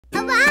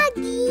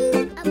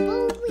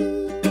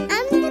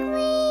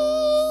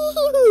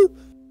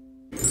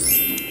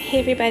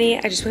everybody,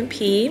 I just went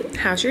pee.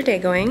 How's your day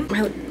going?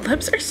 My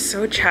lips are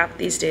so chapped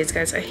these days,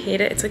 guys. I hate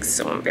it. It's like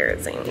so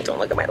embarrassing. Don't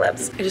look at my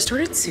lips. I just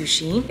ordered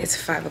sushi. It's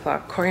 5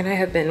 o'clock. Kory and I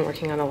have been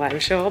working on a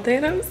live show all day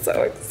and I'm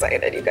so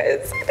excited, you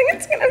guys. I think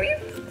it's gonna be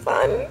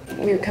fun.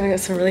 We were coming up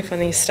with some really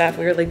funny stuff.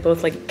 We were like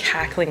both like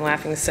cackling,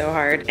 laughing so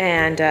hard.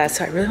 And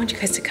so I really want you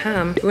guys to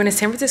come. We're going to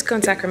San Francisco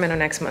and Sacramento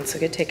next month, so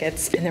get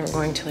tickets. And then we're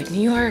going to like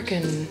New York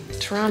and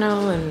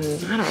Toronto and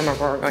I don't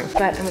remember where we're going.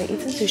 But I'm gonna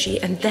eat some sushi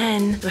and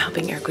then I'm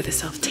helping Eric with a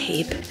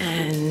self-tape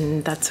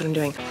and that's what I'm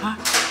doing.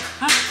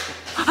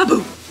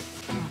 Boo!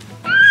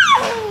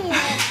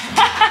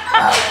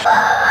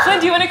 So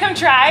do you want to come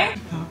try?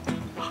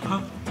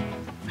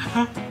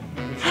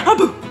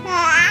 Boo!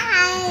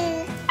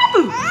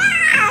 Boo!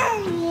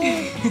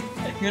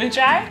 You wanna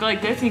try? Go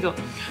like this and you go,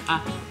 boo.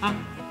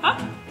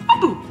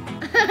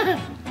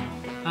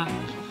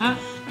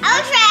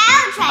 I'll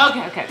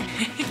try. Okay.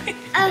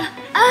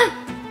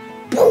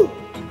 Boo.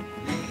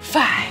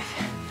 5,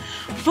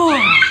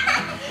 4,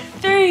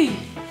 3,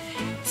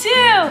 2,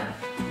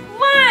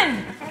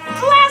 1.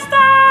 Blast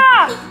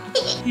off!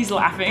 He's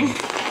laughing.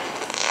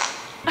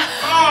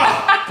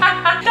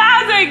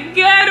 That was a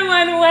good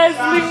one,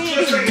 Wesley.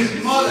 Just like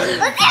his mother.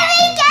 Look at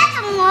me get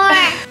some more.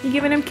 You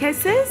giving him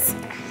kisses?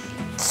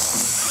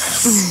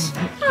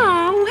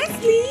 Oh,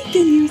 Wesley,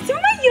 can you use some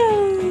of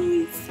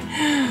yours?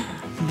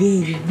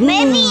 Baby boy.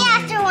 Maybe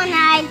after when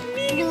I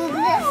do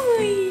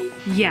this.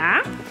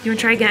 Yeah? You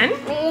wanna try again?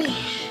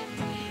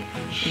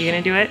 You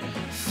gonna do it?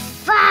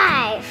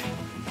 5,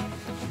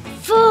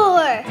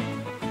 4,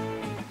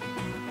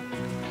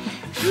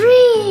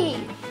 3,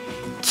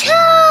 2.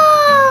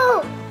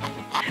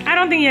 I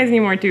don't think he has any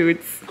more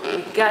toots.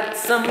 Got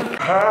some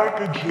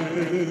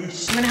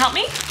packages. You wanna help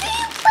me?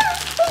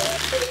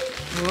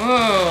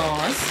 Whoa,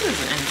 this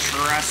is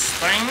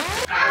interesting.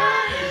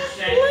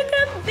 Look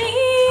at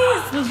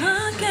these,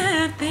 look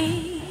at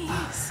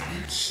these.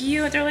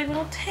 Cute, they're like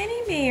little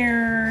teddy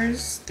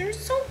bears. They're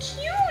so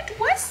cute.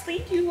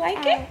 Wesley, do you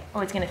like it? Oh,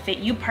 it's gonna fit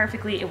you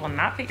perfectly. It will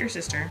not fit your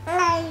sister.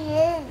 I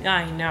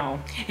know.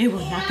 It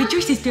will not fit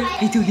your sister.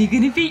 It's only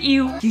gonna fit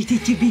you. You're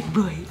such a big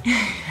boy.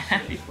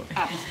 Big boy.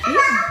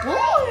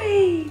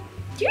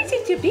 You're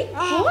such a big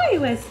boy,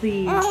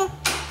 Wesley.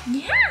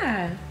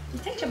 Yeah.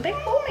 You're such a big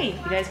boy.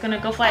 You guys gonna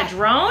go fly a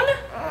drone?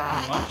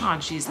 Oh,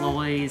 geez,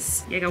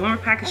 Louise. Yeah, I got one more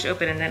package to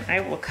open and then I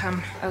will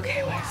come.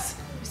 Okay, Wes.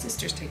 Your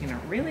sister's taking a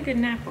really good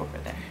nap over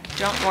there.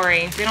 Don't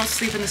worry, they don't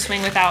sleep in the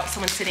swing without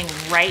someone sitting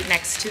right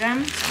next to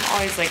them. So I'm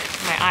always like,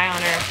 my eye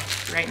on her,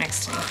 right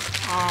next to me.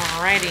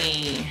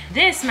 Alrighty.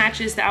 This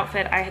matches the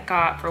outfit I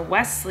got for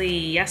Wesley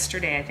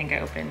yesterday, I think I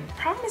opened. The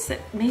problem is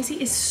that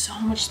Maisie is so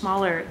much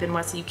smaller than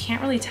Wesley. You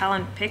can't really tell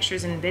in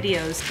pictures and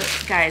videos, but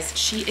guys,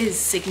 she is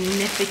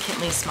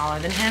significantly smaller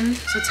than him.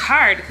 So it's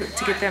hard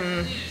to get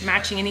them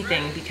matching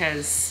anything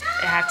because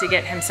I have to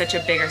get him such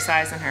a bigger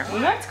size than her.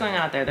 What's going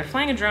on out there? They're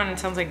flying a drone and it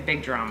sounds like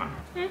big drama.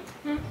 We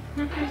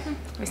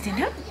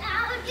stand up.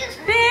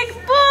 Big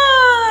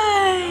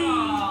boy!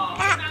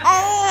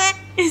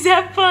 Is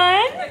that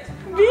fun?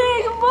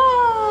 Big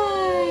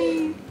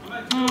boy!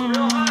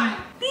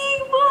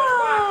 Big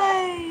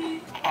boy!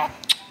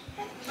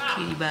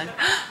 Kitty bug.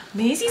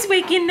 Maisie's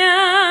waking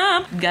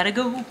up. Gotta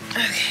go. Okay,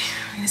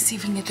 we're gonna see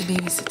if we can get the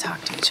babies to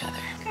talk to each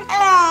other.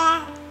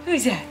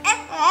 Who's that?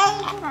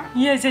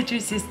 Yeah, is that your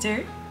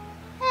sister?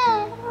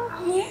 Yeah,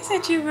 is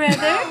that your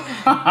brother?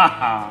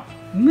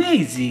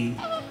 Maisie.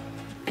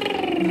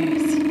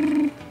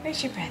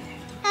 Where's your brother?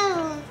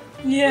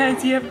 Yeah,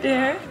 is he up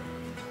there?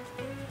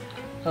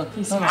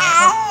 He's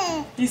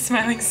smiling. He's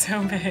smiling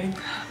so big.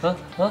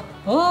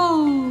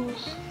 Oh.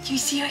 Do you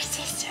see your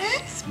sister?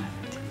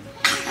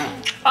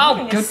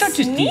 Oh, don't touch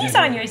your sneeze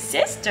on your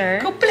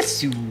sister. God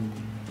bless you.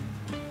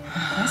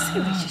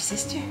 Wesley, where's your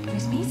sister?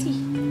 Where's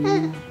Maisie?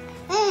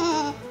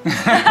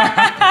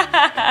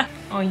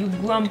 Oh, you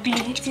grumpy.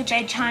 It's your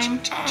bedtime.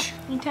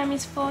 Your time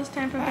is full. It's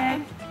time for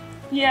bed.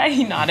 Yeah,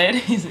 he nodded.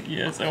 He's like,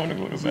 yes, I want to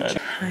go to bed.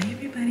 Hi,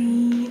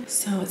 everybody.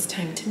 So it's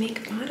time to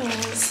make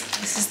bottles.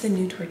 This is the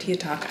new tortilla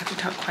talk. I have to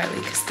talk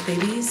quietly because the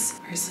babies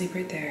are asleep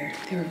right there.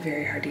 They were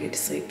very hard to get to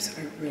sleep, so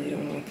I really don't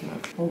want to wake them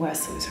up. Well,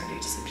 Wesley was hard to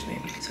get to sleep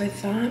tonight. So I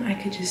thought I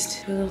could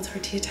just do a little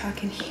tortilla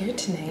talk in here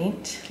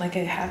tonight, like I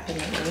have been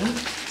lately.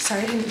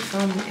 Sorry I didn't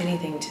film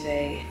anything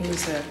today. It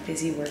was a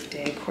busy work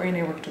day. Kory and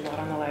I worked a lot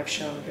on the live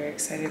show. I'm very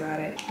excited about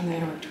it. And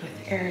then I worked with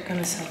Eric on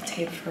a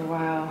self-tape for a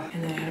while,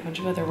 and then I had a bunch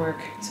of other work.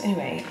 So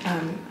anyway,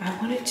 I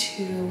wanted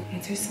to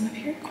answer some of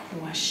your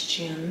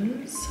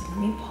questions. So let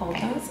me pull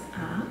those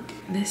up.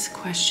 This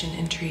question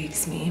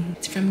intrigues me.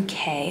 It's from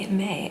Kay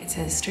May. It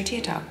says,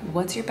 Tortilla Talk,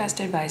 what's your best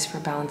advice for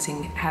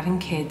balancing having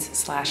kids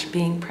 /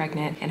 being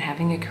pregnant and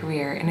having a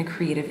career in a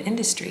creative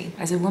industry?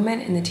 As a woman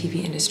in the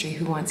TV industry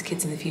who wants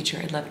kids in the future,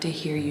 I'd love to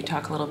hear you you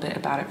talk a little bit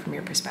about it from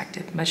your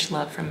perspective. Much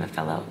love from a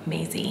fellow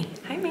Maisie.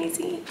 Hi,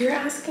 Maisie. You're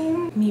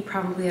asking me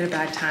probably at a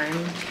bad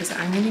time because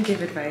I'm gonna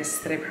give advice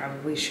that I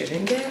probably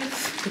shouldn't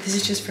give, but this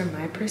is just from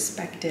my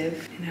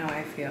perspective and how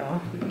I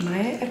feel. My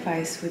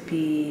advice would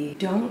be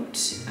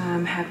don't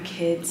have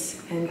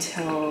kids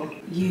until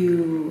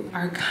you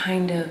are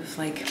kind of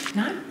like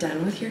not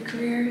done with your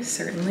career,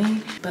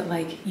 certainly, but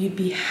like you'd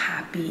be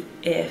happy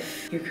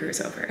if your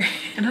career's over.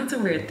 And that's a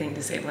weird thing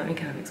to say, let me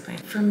kind of explain.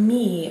 For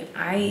me,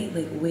 I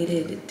like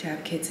waited to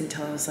have kids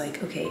until I was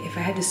like, okay, if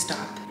I had to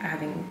stop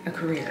having a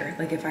career,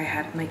 like if I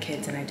had my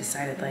kids and I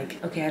decided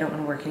like, okay, I don't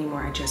want to work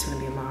anymore, I just want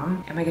to be a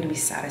mom, am I going to be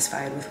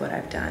satisfied with what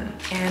I've done?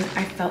 And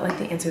I felt like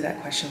the answer to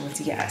that question was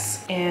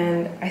yes.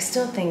 And I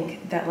still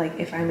think that like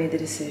if I made the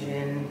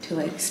decision to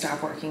like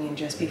stop working and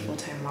just be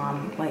full-time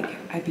mom, like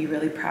I'd be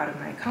really proud of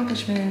my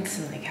accomplishments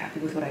and like happy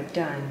with what I've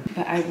done.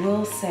 But I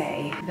will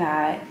say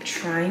that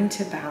trying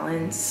to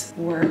balance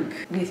work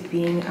with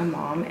being a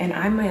mom, and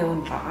I'm my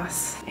own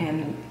boss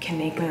and can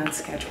make my own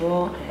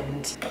schedule,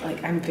 and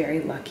like I'm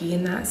very lucky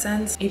in that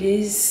sense,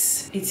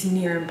 it's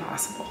near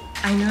impossible.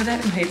 I know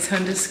that might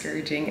sound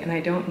discouraging, and I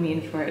don't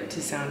mean for it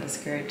to sound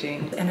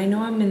discouraging. And I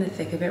know I'm in the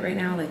thick of it right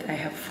now. Like I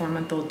have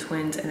 4-month-old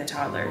twins and a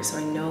toddler, so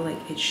I know like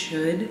it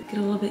should get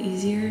a little bit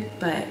easier.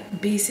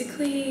 But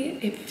basically,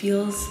 it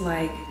feels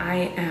like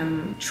I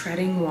am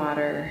treading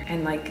water,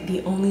 and like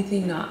the only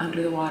thing not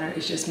under the water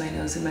is just my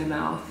nose and my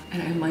mouth.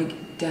 And I'm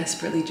like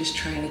desperately just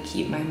trying to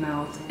keep my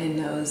mouth and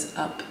nose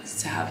up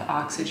to have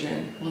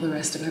oxygen while the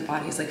rest of my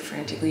body is like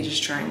frantically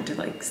just trying to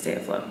like stay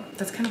afloat.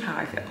 That's kind of how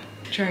I feel,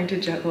 trying to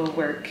juggle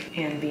work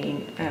and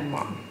being a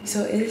mom.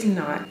 So it is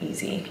not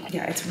easy.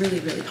 Yeah, it's really,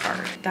 really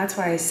hard. That's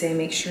why I say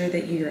make sure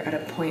that you're at a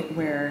point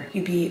where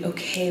you be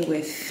okay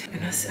with,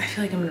 and I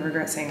feel like I'm gonna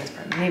regret saying this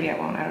part, maybe I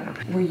won't, I don't know,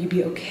 where you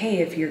be okay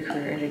if your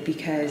career ended,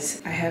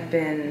 because I have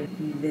been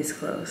this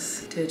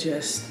close to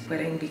just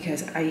quitting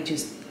because I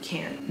just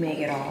can't make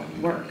it all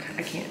work.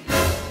 I can't.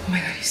 Oh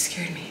my God, you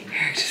scared me.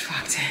 Eric just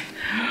walked in.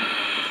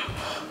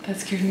 That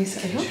scared me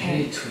so. Are you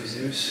okay?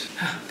 Tweezers.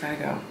 Oh, gotta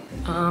go.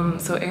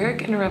 So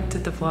Eric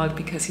interrupted the vlog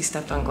because he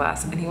stepped on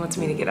glass and he wants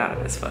me to get out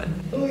of his foot.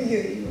 Oh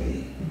yeah.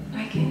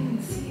 I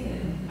can see it.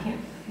 I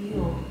can't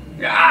feel.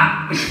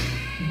 Ah!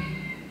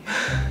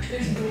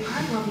 There's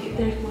blood, Lovey.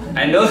 There's blood.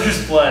 I know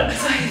there's blood.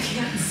 That's why I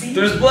can't see.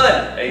 There's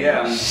blood.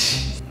 Yeah. I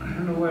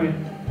don't know what it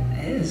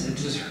is. It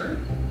just hurt.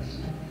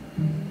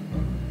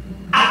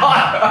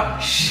 I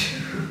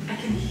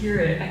can hear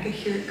it. I could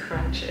hear it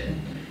crunch it.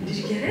 Did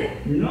you get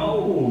it?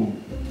 No.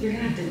 You're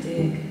gonna have to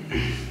dig.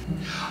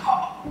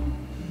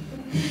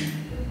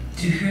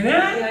 Do you hear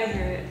that? Yeah, I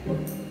hear it.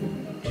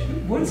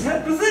 What's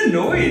that? What's the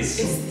noise?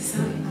 It's the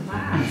sound of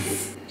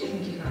glass. Do you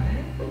think you got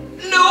it?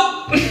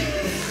 Nope.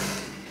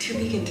 To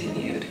be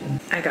continued.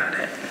 I got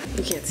it.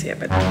 You can't see it,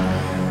 but.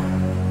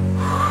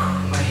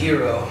 My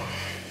hero.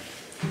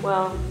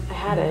 Well, I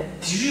had it.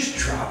 Did you just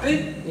drop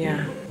it?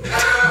 Yeah.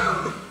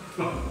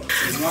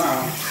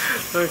 Wow.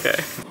 Okay.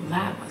 Well,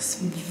 that was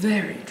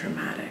very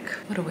dramatic.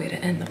 What a way to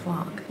end the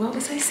vlog. What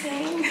was I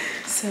saying?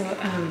 So,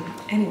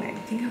 anyway, I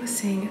think I was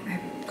saying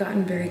I've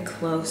gotten very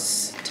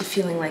close to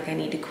feeling like I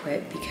need to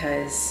quit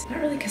because,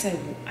 not really because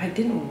I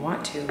didn't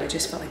want to, I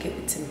just felt like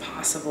it's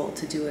impossible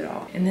to do it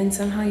all. And then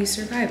somehow you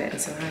survive it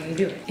and somehow you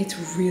do it. It's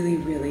really,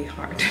 really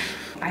hard.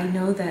 I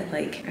know that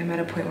like I'm at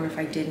a point where if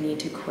I did need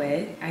to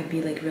quit, I'd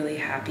be like really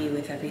happy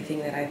with everything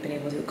that I've been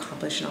able to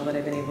accomplish and all that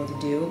I've been able to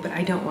do, but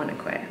I don't want to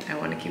quit. I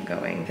want to keep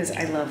going because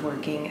I love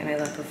working and I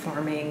love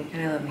performing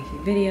and I love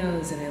making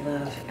videos and I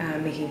love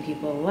making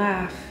people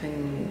laugh,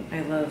 and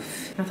I love,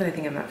 not that I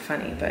think I'm not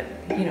funny, but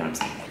you know what I'm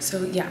saying.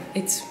 So yeah,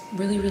 it's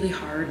really, really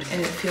hard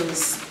and it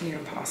feels near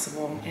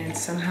impossible, and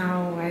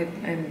somehow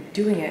I'm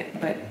doing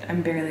it, but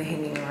I'm barely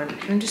hanging on.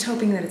 I'm just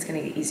hoping that it's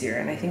gonna get easier,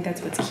 and I think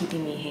that's what's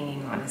keeping me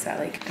hanging on, is that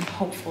like I'm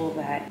hopeful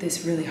that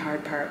this really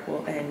hard part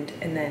will end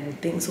and then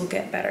things will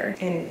get better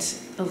and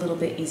a little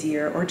bit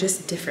easier, or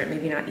just different,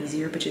 maybe not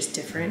easier, but just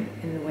different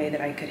in the way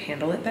that I could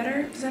handle it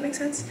better. Does that make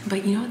sense?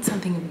 But you know what's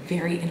something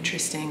very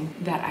interesting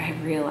that I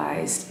have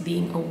realized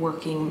being a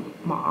working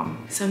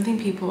mom? Something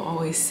people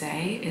always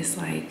say is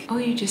like, oh,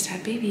 you just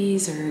had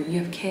babies or you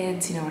have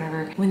kids, you know,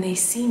 whatever. When they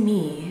see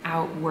me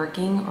out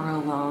working or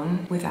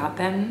alone without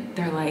them,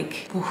 they're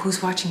like, well,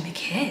 who's watching the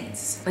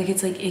kids? Like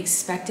it's like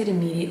expected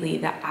immediately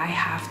that I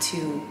have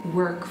to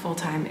work full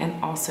time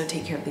and also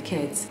take care of the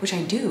kids, which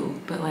I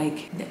do, but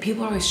like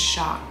people are always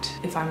shocked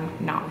if I'm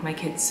not with my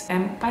kids.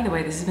 And by the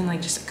way, this has been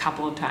like just a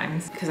couple of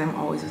times because I'm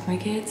always with my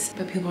kids,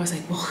 but people are always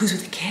like, well, who's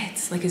with the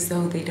kids? Like as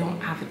though they don't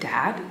have a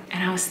dad.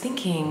 And I was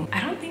thinking,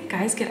 I don't think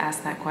guys get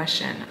asked that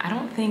question. I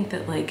don't think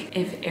that like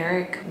if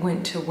Eric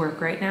went to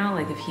work right now,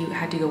 like if he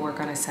had to go work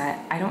on a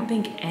set, I don't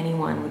think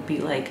anyone would be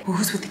like, well,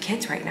 who's with the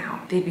kids right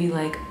now? They'd be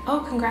like,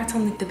 oh, congrats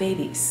on the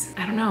babies.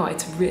 I don't know,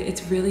 it's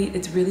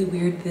really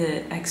weird,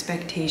 the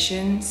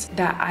expectations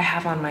that I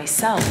have on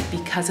myself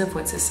because of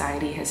what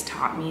society has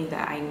taught me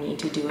that I need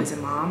to do as a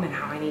mom and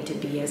how I need to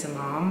be as a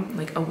mom,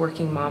 like a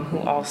working mom who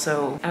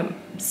also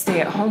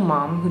stay-at-home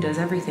mom who does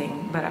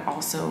everything but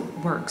also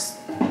works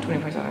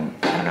 24/7.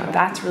 I don't know,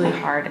 that's really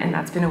hard, and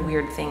that's been a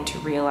weird thing to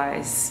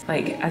realize,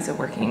 like, as a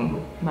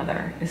working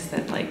mother, is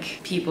that,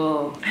 like,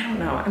 people, I don't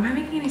know, am I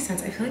making any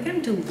sense? I feel like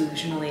I'm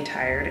delusionally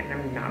tired and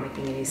I'm not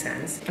making any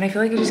sense. And I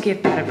feel like I just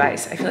gave bad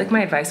advice. I feel like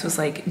my advice was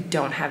like,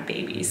 don't have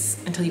babies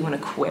until you want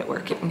to quit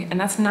working. And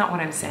that's not what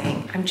I'm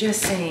saying. I'm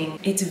just saying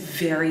it's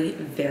very,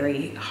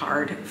 very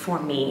hard for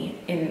me,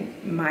 in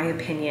my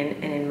opinion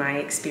and in my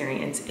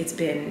experience. It's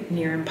been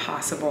near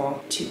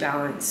impossible to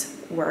balance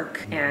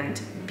work and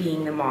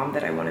being the mom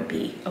that I want to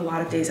be. A lot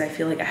of days I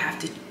feel like I have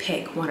to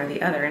pick one or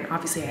the other, and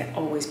obviously I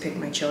always pick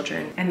my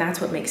children, and that's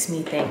what makes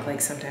me think,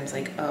 like, sometimes,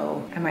 like,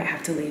 oh, I might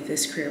have to leave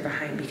this career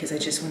behind because I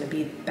just want to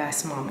be the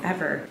best mom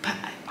ever. But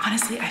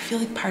honestly, I feel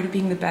like part of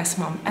being the best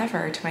mom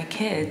ever to my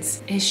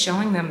kids is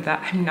showing them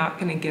that I'm not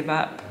going to give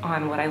up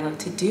on what I love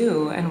to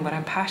do and what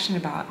I'm passionate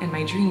about and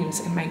my dreams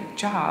and my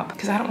job,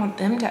 because I don't want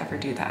them to ever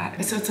do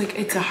that. So it's like,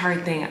 it's a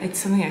hard thing. It's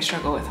something I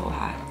struggle with a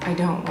lot. I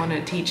don't want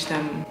to teach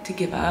them to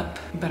give up,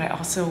 but I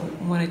also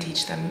want to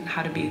teach them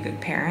how to be a good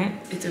parent.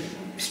 It's a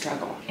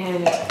struggle.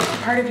 And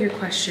part of your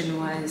question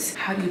was,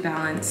 how do you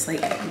balance,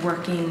 like,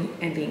 working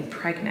and being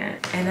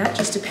pregnant? And that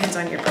just depends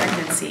on your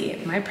pregnancy.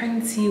 My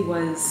pregnancy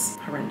was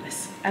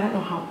horrendous. I don't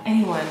know how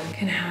anyone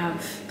can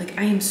have, like,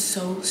 I am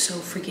so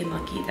freaking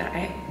lucky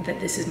that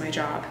this is my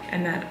job,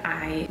 and that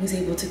I was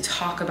able to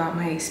talk about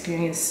my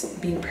experience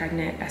being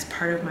pregnant as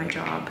part of my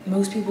job.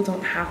 Most people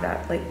don't have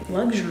that, like,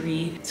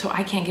 luxury, so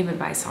I can't give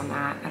advice on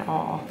that at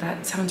all.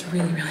 That sounds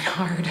really, really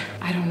hard.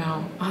 I don't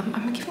know.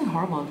 I'm giving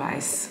horrible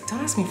advice. Don't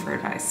ask me for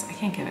advice. I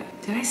can't give it.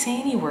 Did I say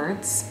any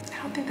words?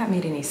 I don't think that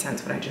made any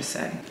sense, what I just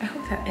said. I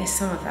hope that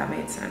some of that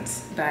made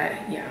sense.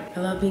 But yeah, I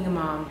love being a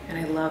mom and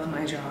I love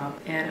my job,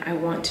 and I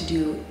want to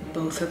do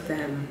both of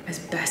them as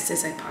best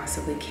as I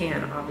possibly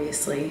can,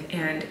 obviously.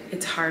 And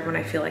it's hard when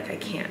I feel like I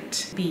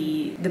can't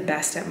be the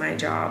best at my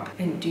job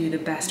and do the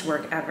best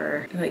work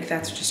ever. Like,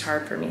 that's just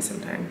hard for me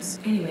sometimes.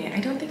 Anyway,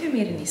 I don't think I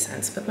made any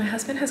sense, but my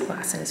husband has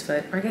glass in his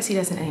foot, or I guess he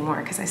doesn't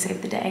anymore because I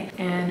saved the day.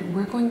 And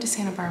we're going to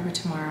Santa Barbara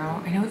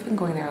tomorrow. I know we've been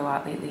going there a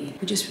lot lately.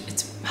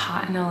 It's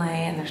hot in LA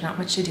and there's not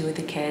much to do with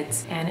the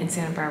kids. And in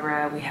Santa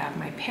Barbara, we have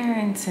my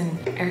parents, and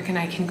Eric and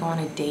I can go on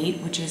a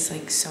date, which is,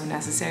 like, so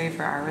necessary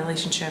for our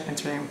relationship.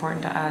 It's really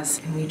important to us,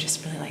 and we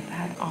just really like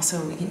that.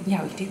 Also, we can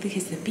take the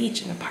kids to the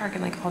beach and the park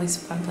and, like, all these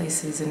fun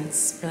places, and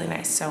it's really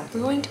nice. So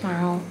we're going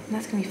tomorrow, and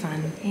that's gonna be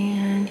fun.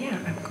 And yeah,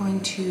 I'm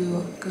going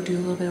to go do a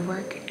little bit of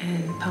work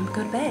and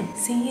go to bed.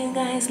 See you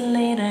guys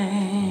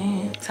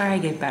later. Sorry I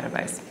gave bad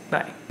advice.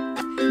 Bye.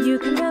 You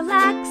can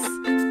relax.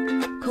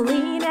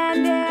 Colleen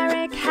and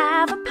Eric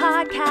have a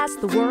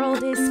podcast. The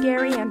world is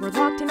scary and we're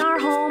locked in our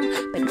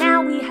home, but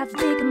now we have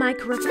big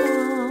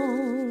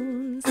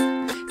microphones,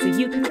 so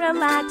you can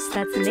relax.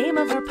 That's the name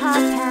of our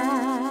podcast.